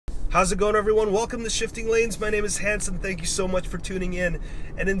How's it going, everyone? Welcome to Shifting Lanes. My name is Hanson. Thank you so much for tuning in.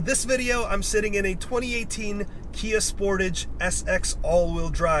 And in this video, I'm sitting in a 2018 Kia Sportage SX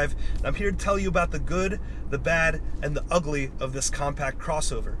all-wheel drive. And I'm here to tell you about the good, the bad, and the ugly of this compact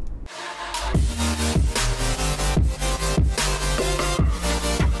crossover.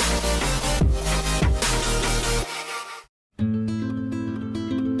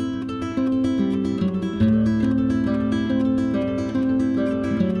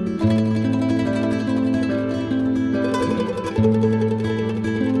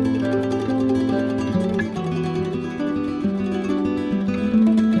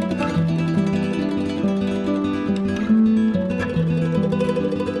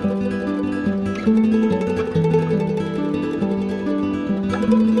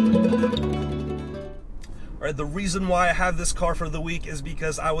 The reason why I have this car for the week is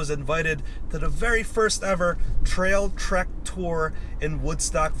because I was invited to the very first ever Trail Trek Tour in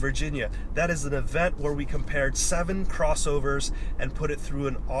Woodstock, Virginia. That is an event where we compared 7 crossovers and put it through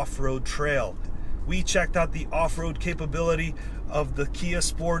an off-road trail. We checked out the off-road capability of the Kia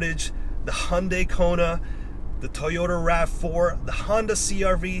Sportage, the Hyundai Kona, the Toyota RAV4, the Honda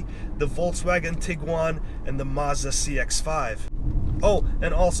CR-V, the Volkswagen Tiguan, and the Mazda CX-5. Oh,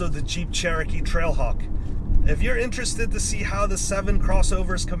 and also the Jeep Cherokee Trailhawk. If you're interested to see how the 7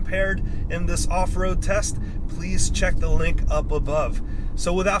 crossovers compared in this off-road test, please check the link up above.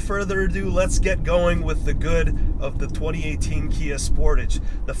 So without further ado, let's get going with the good of the 2018 Kia Sportage.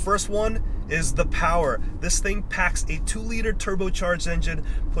 The first one is the power. This thing packs a 2-liter turbocharged engine,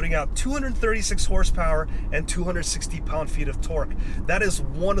 putting out 236 horsepower and 260 pound-feet of torque. That is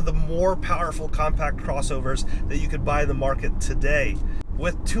one of the more powerful compact crossovers that you could buy in the market today.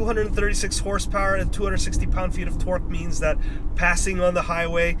 With 236 horsepower and 260 pound-feet of torque means that passing on the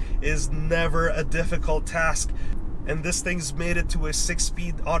highway is never a difficult task. And this thing's made it to a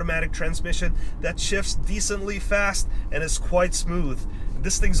 6-speed automatic transmission that shifts decently fast and is quite smooth.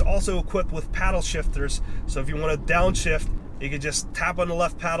 This thing's also equipped with paddle shifters, so if you want to downshift, you can just tap on the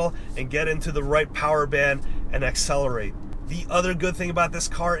left paddle and get into the right power band and accelerate. The other good thing about this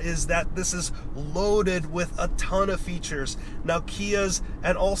car is that this is loaded with a ton of features. Now, Kia's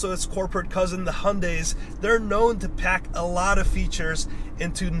and also its corporate cousin, the Hyundais, they're known to pack a lot of features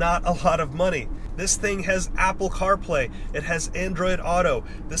into not a lot of money. This thing has Apple CarPlay, it has Android Auto,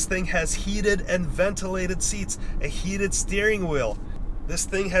 this thing has heated and ventilated seats, a heated steering wheel. This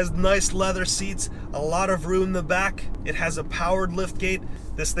thing has nice leather seats, a lot of room in the back. It has a powered liftgate.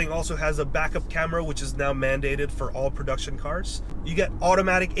 This thing also has a backup camera, which is now mandated for all production cars. You get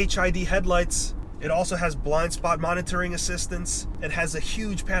automatic HID headlights. It also has blind spot monitoring assistance. It has a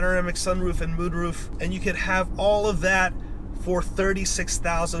huge panoramic sunroof and moonroof. And you can have all of that for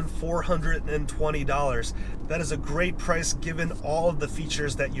 $36,420. That is a great price given all of the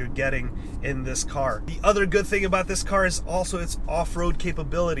features that you're getting in this car. The other good thing about this car is also its off-road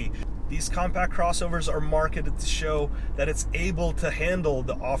capability. These compact crossovers are marketed to show that it's able to handle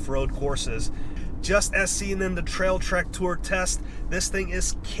the off-road courses. Just as seen in the Trail Trek Tour test, this thing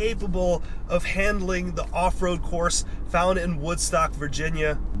is capable of handling the off-road course found in Woodstock,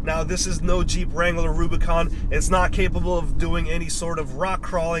 Virginia. Now, this is no Jeep Wrangler Rubicon. It's not capable of doing any sort of rock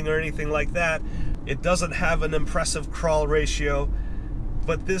crawling or anything like that. It doesn't have an impressive crawl ratio,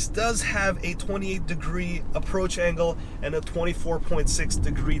 but this does have a 28-degree approach angle and a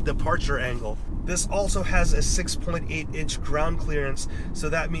 24.6-degree departure angle. This also has a 6.8-inch ground clearance, so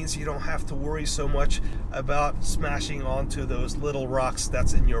that means you don't have to worry so much about smashing onto those little rocks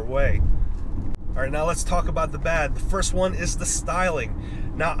that's in your way. All right, now let's talk about the bad. The first one is the styling.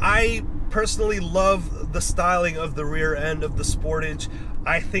 Now, I personally love the styling of the rear end of the Sportage.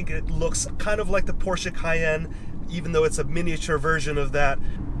 I think it looks kind of like the Porsche Cayenne, even though it's a miniature version of that.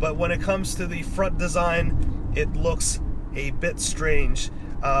 But when it comes to the front design, it looks a bit strange.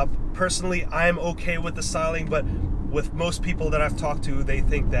 Personally, I'm okay with the styling, but with most people that I've talked to, they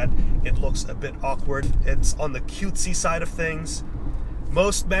think that it looks a bit awkward. It's on the cutesy side of things.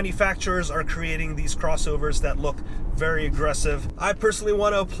 Most manufacturers are creating these crossovers that look very aggressive. I personally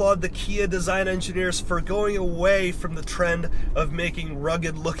want to applaud the Kia design engineers for going away from the trend of making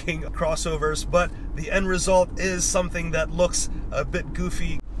rugged looking crossovers, but the end result is something that looks a bit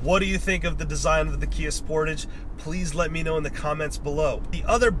goofy. What do you think of the design of the Kia Sportage? Please let me know in the comments below. The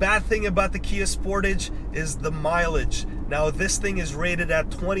other bad thing about the Kia Sportage is the mileage. Now, this thing is rated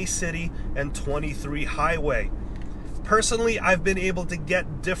at 20 city and 23 highway. Personally, I've been able to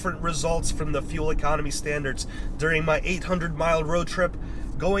get different results from the fuel economy standards during my 800-mile road trip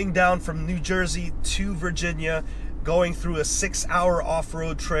going down from New Jersey to Virginia going through a 6-hour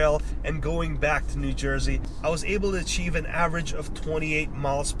off-road trail and going back to New Jersey, I was able to achieve an average of 28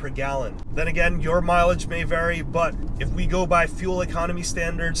 miles per gallon. Then again, your mileage may vary, but if we go by fuel economy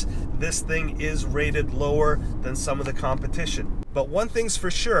standards, this thing is rated lower than some of the competition. But one thing's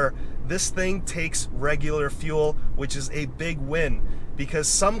for sure, this thing takes regular fuel, which is a big win, because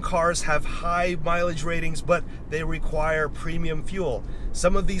some cars have high mileage ratings, but they require premium fuel.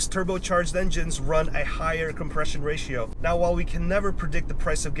 Some of these turbocharged engines run a higher compression ratio. Now, while we can never predict the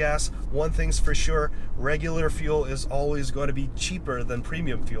price of gas, one thing's for sure, regular fuel is always going to be cheaper than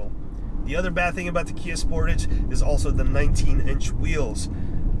premium fuel. The other bad thing about the Kia Sportage is also the 19-inch wheels.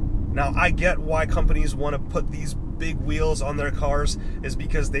 Now, I get why companies want to put these big wheels on their cars, is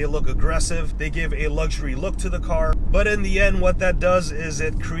because they look aggressive, they give a luxury look to the car, but in the end what that does is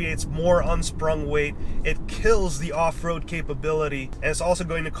it creates more unsprung weight, it kills the off-road capability, and it's also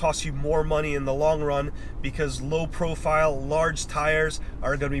going to cost you more money in the long run because low profile, large tires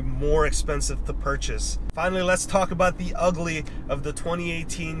are going to be more expensive to purchase. Finally, let's talk about the ugly of the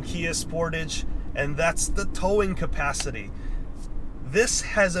 2018 Kia Sportage, and that's the towing capacity. This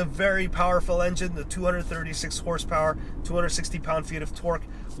has a very powerful engine, the 236 horsepower, 260 pound-feet of torque.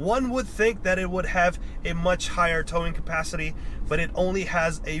 One would think that it would have a much higher towing capacity, but it only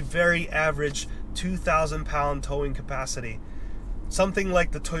has a very average 2,000 pound towing capacity. Something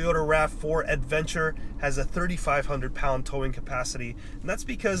like the Toyota RAV4 Adventure has a 3,500 pound towing capacity, and that's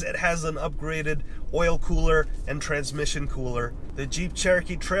because it has an upgraded oil cooler and transmission cooler. The Jeep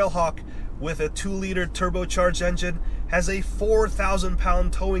Cherokee Trailhawk with a 2-liter turbocharged engine has a 4,000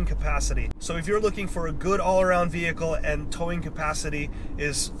 pound towing capacity. So if you're looking for a good all-around vehicle and towing capacity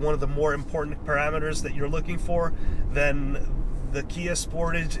is one of the more important parameters that you're looking for, then the Kia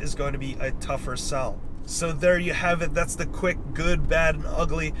Sportage is going to be a tougher sell. So there you have it. That's the quick good, bad, and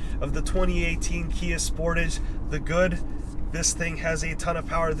ugly of the 2018 Kia Sportage. The good: this thing has a ton of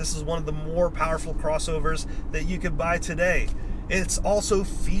power. This is one of the more powerful crossovers that you could buy today. It's also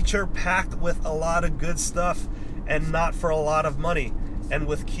feature-packed with a lot of good stuff and not for a lot of money. And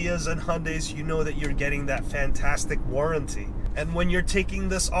with Kias and Hyundais, you know that you're getting that fantastic warranty. And when you're taking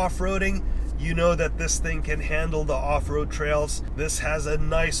this off-roading, you know that this thing can handle the off-road trails. This has a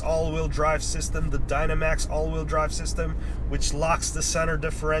nice all-wheel drive system, the Dynamax all-wheel drive system, which locks the center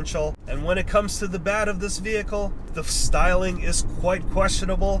differential. And when it comes to the bad of this vehicle, the styling is quite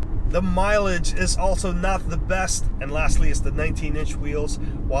questionable. The mileage is also not the best. And lastly, it's the 19-inch wheels.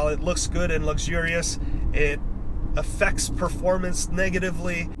 While it looks good and luxurious, it affects performance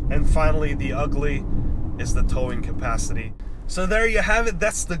negatively. And finally, the ugly is the towing capacity. So there you have it.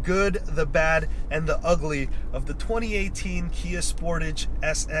 That's the good, the bad, and the ugly of the 2018 Kia Sportage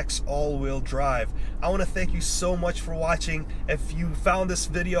SX all-wheel drive. I want to thank you so much for watching. If you found this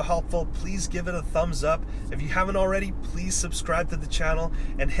video helpful, please give it a thumbs up. If you haven't already, please subscribe to the channel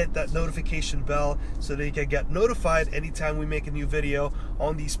and hit that notification bell so that you can get notified anytime we make a new video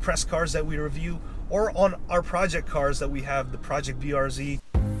on these press cars that we review or on our project cars that we have, the Project BRZ.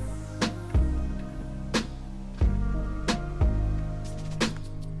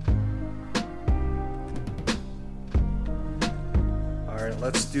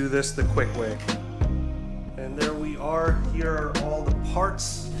 Let's do this the quick way. And there we are. Here are all the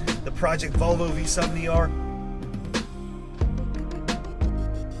parts. The Project Volvo V70R.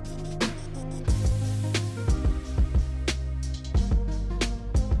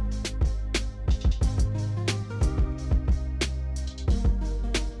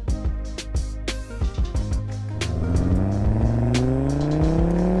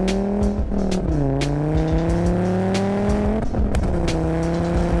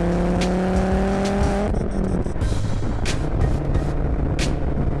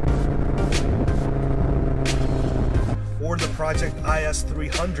 Project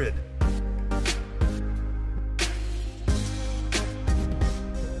IS300.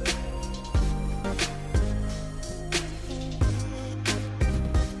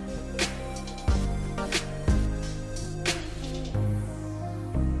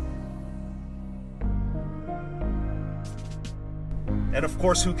 And of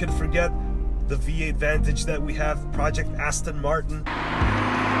course, who can forget the V8 Vantage that we have, Project Aston Martin.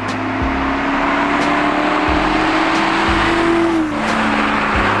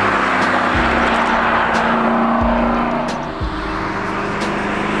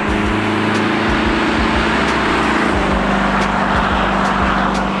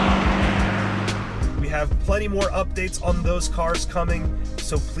 Plenty more updates on those cars coming,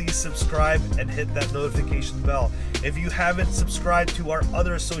 so please subscribe and hit that notification bell. If you haven't subscribed to our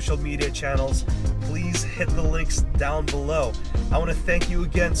other social media channels, please hit the links down below. I want to thank you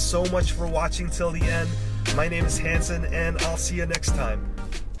again so much for watching till the end. My name is Hanson, and I'll see you next time.